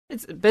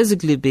It's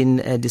basically been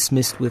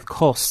dismissed with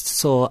costs.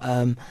 So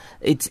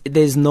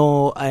there's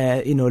no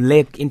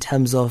leg in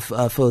terms of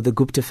for the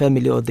Gupta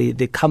family or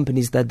the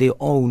companies that they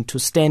own to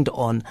stand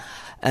on.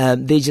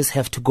 They just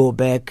have to go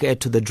back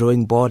to the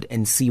drawing board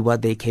and see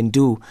what they can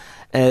do.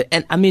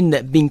 And I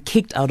mean, being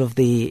kicked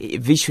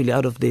visually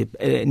out of the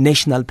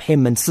national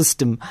payment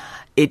system,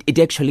 it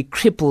actually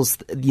cripples,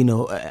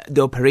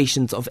 the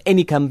operations of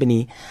any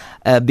company,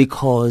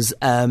 because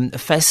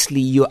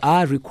firstly, you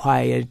are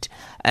required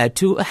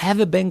to have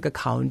a bank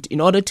account in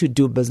order to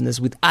do business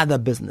with other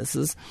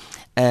businesses.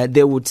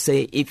 They would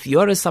say if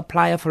you're a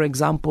supplier, for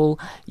example,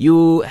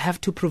 you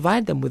have to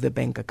provide them with a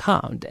bank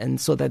account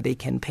and so that they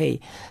can pay.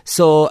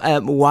 So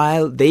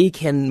while they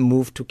can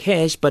move to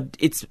cash, but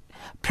it's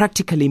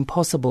practically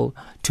impossible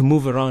to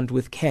move around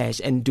with cash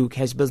and do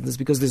cash business,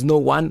 because there's no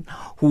one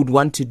who would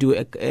want to do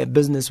a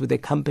business with a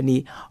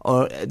company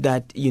or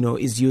that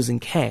is using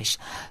cash.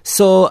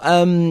 So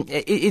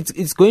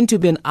it's going to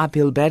be an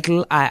uphill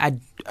battle. I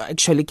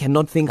actually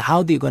cannot think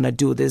how they're going to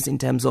do this in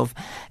terms of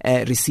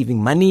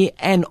receiving money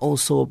and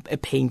also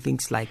paying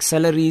things like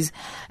salaries.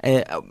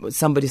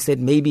 Somebody said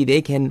maybe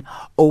they can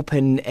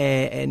open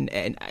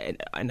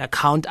an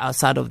account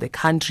outside of the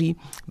country,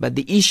 but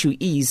the issue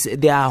is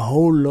there are a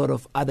whole lot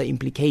of other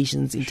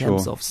implications in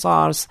terms of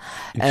SARS,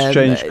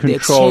 exchange control, the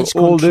exchange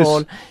all control.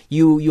 This.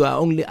 You are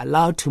only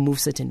allowed to move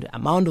certain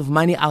amount of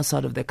money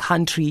outside of the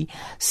country.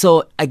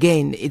 So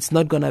again, it's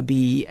not going to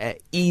be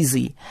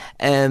easy.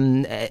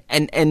 And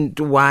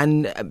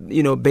one,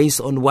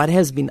 based on what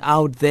has been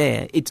out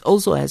there, it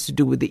also has to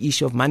do with the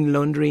issue of money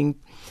laundering.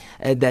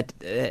 That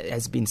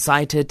has been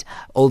cited,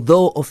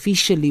 although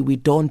officially we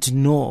don't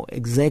know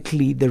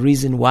exactly the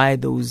reason why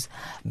those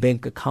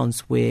bank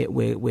accounts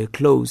were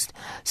closed.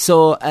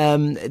 So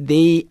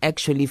they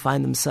actually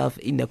find themselves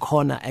in a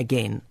corner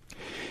again.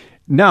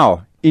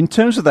 Now, in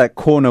terms of that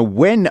corner,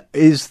 when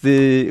does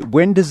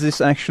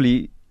this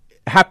actually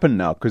happen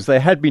now? Because they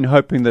had been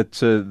hoping that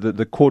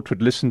the court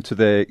would listen to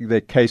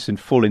their case in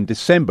full in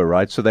December,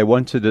 right? So they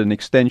wanted an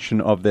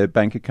extension of their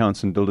bank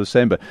accounts until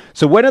December.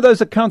 So when are those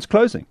accounts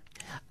closing?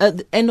 At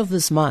the end of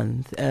this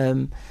month.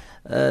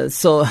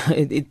 So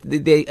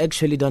they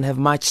actually don't have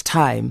much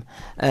time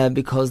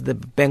because the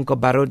Bank of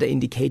Baroda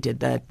indicated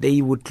that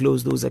they would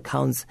close those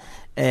accounts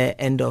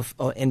end of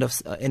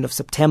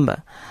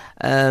September.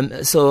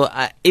 So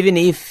even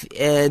if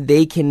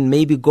they can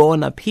maybe go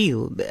on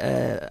appeal,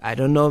 I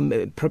don't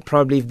know.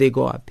 Probably if they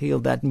go appeal,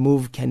 that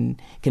move can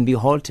be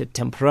halted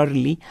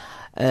temporarily,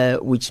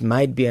 which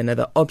might be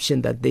another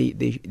option that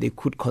they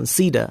could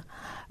consider.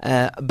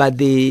 But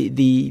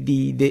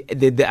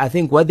I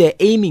think what they're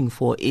aiming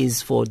for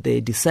is for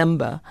the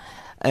December,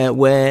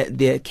 where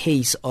their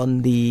case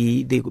on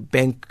the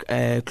bank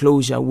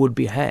closure would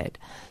be heard.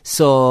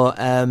 So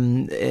I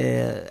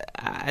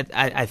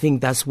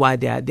think that's why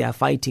they are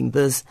fighting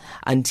this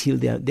until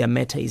their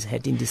matter is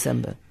heard in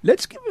December.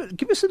 Let's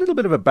give us a little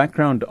bit of a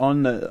background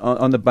on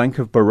the Bank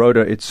of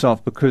Baroda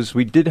itself, because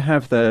we did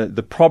have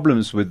the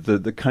problems with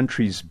the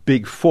country's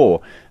big four,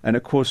 and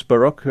of course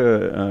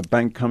Baroka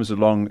Bank comes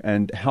along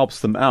and helps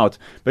them out.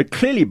 But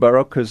clearly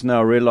Baroka has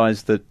now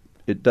realized that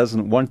it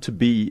doesn't want to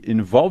be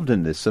involved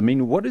in this. I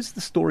mean, what is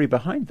the story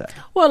behind that?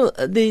 Well,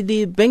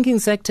 the banking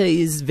sector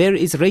is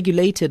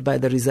regulated by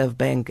the Reserve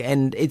Bank,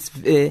 and it's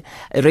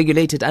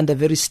regulated under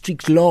very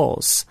strict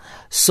laws.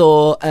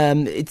 So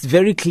it's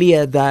very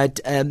clear that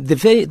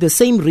the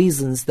same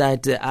reasons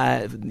that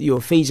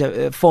your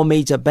four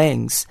major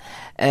banks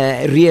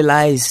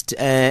realized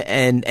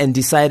and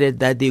decided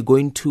that they're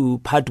going to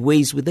part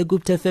ways with the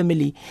Gupta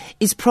family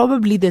is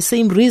probably the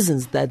same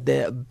reasons that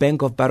the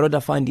Bank of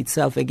Baroda found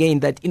itself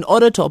again, that in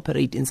order to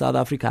operate in South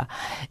Africa,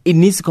 it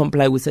needs to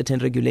comply with certain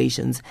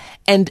regulations.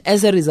 And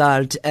as a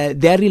result,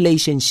 their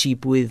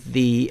relationship with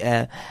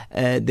the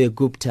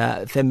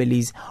Gupta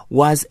families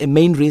was a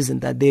main reason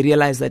that they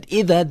realized that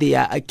either they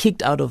are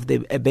kicked out of the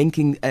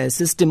banking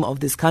system of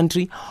this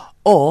country,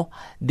 or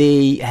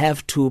they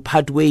have to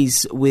part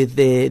ways with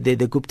the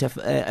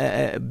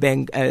Gupta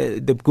bank,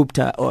 the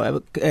Gupta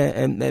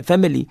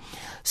family.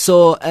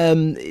 So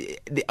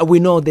we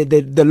know that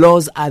the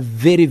laws are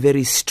very,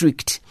 very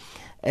strict.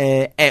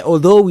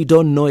 Although we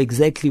don't know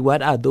exactly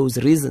what are those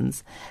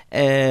reasons,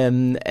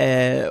 and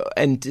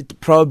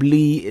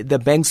probably the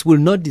banks will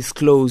not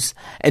disclose,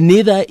 and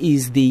neither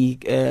is the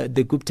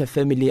Gupta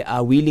family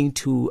are willing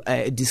to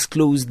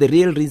disclose the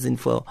real reason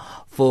for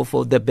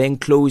the bank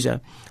closure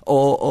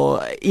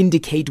or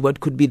indicate what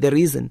could be the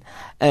reason.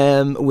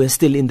 We're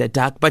still in the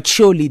dark, but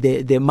surely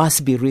there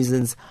must be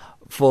reasons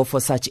for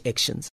such actions.